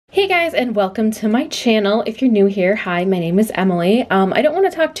Hey guys, and welcome to my channel. If you're new here, hi, my name is Emily. I don't want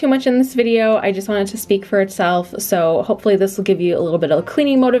to talk too much in this video. I just wanted to speak for itself, so hopefully this will give you a little bit of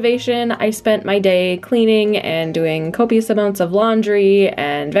cleaning motivation. I spent my day cleaning and doing copious amounts of laundry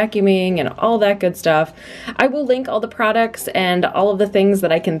and vacuuming and all that good stuff. I will link all the products and all of the things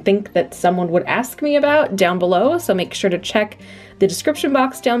that I can think that someone would ask me about down below, so make sure to check the description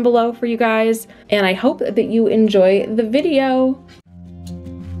box down below for you guys, and I hope that you enjoy the video.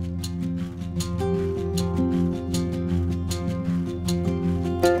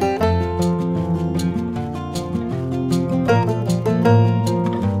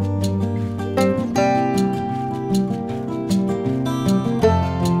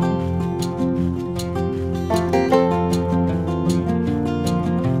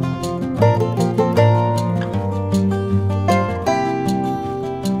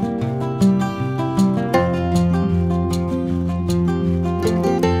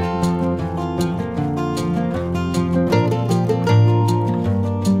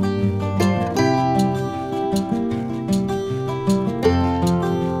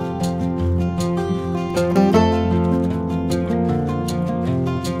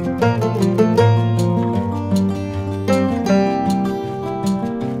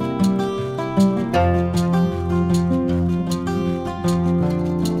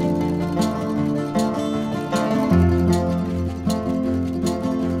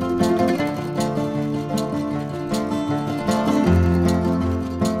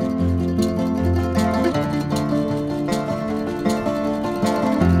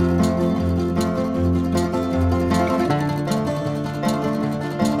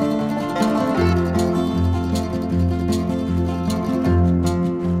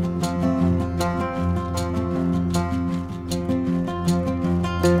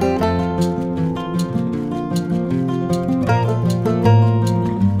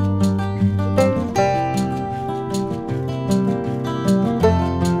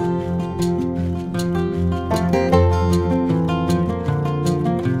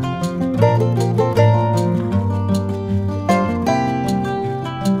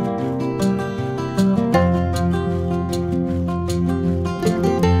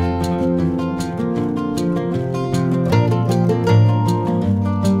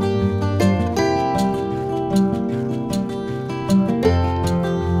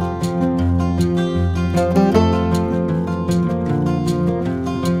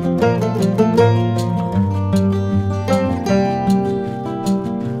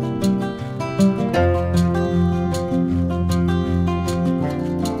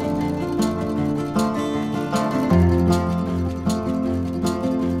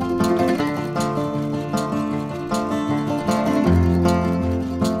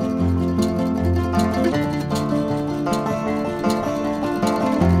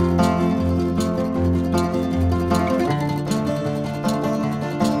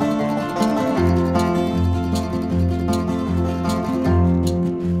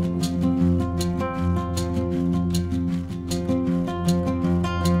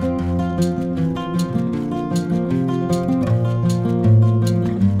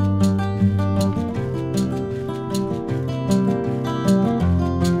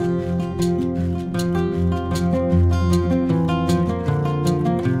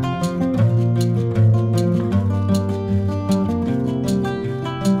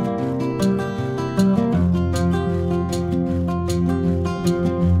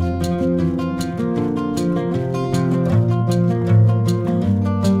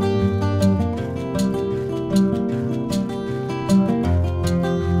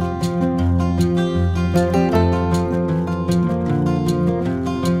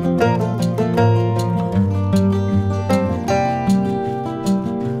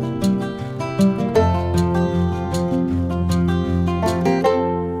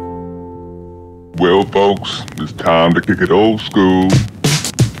 Well, folks, it's time to kick it old school,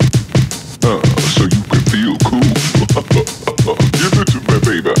 so you can feel cool. Give it to me,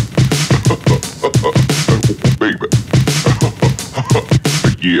 baby. Baby.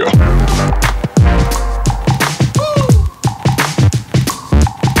 Yeah.